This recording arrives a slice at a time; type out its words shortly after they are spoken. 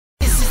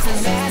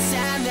is the last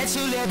time that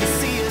you'll ever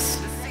see us.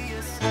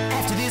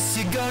 After this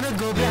you're gonna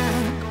go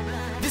blind.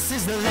 This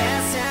is the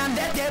last time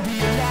that there'll be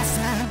a last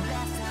time.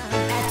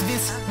 After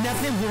this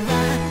nothing will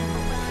rhyme.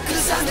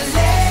 'Cause I'm the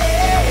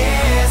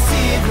last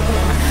hero,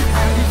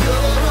 I'm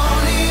your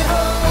only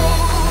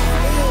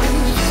hope. And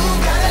you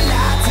got a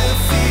lot to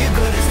fear,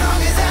 but as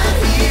long as I'm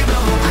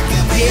hero, I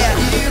can be a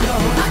hero,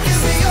 I can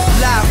be your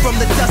live from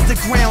the dust to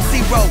ground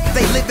zero.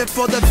 They living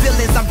for the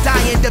villains, I'm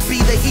dying to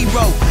be the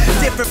hero.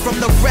 Different from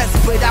the rest,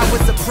 but I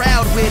was a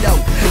proud widow.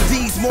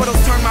 These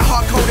mortals turn my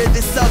heart colder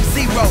than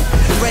Sub-Zero.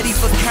 Ready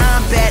for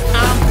combat,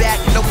 I'm back,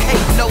 no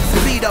cape, no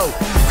speedo.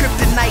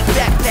 Kryptonite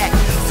backpack,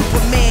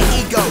 Superman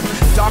ego.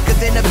 Darker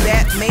than a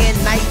Batman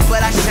night,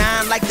 but I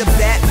shine like the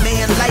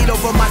Batman light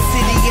over my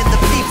city and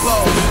the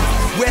people.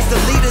 Where's the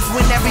leaders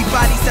when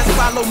everybody says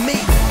follow me?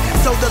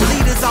 So the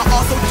leaders are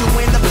also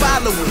doing the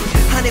following.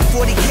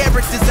 140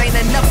 characters ain't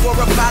enough for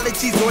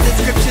apologies or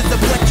descriptions of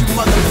what you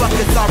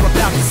motherfuckers are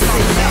about to say.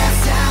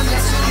 last time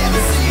that you'll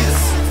ever see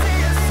us.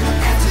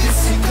 After this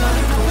you're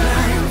gonna go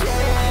blind.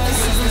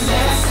 This is the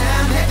last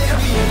time that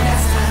there'll be a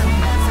last time.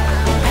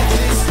 After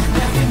this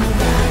nothing will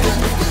rhyme.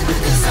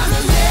 'Cause I'm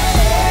the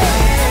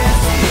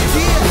last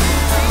hero,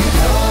 I'm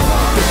your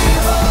only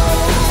hope.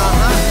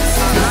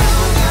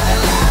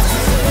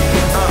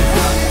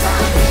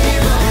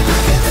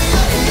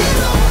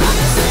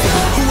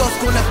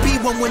 Gonna be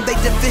one when they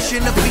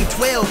division of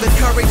B12. If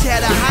courage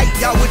had a height,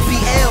 y'all would be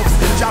elves.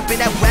 Dropping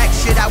that whack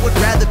shit, I would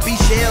rather be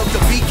shelled to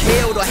be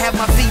killed or have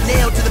my feet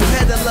nailed to the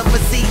pedal of a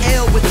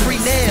CL with 3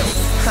 nails.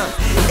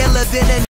 Iller than a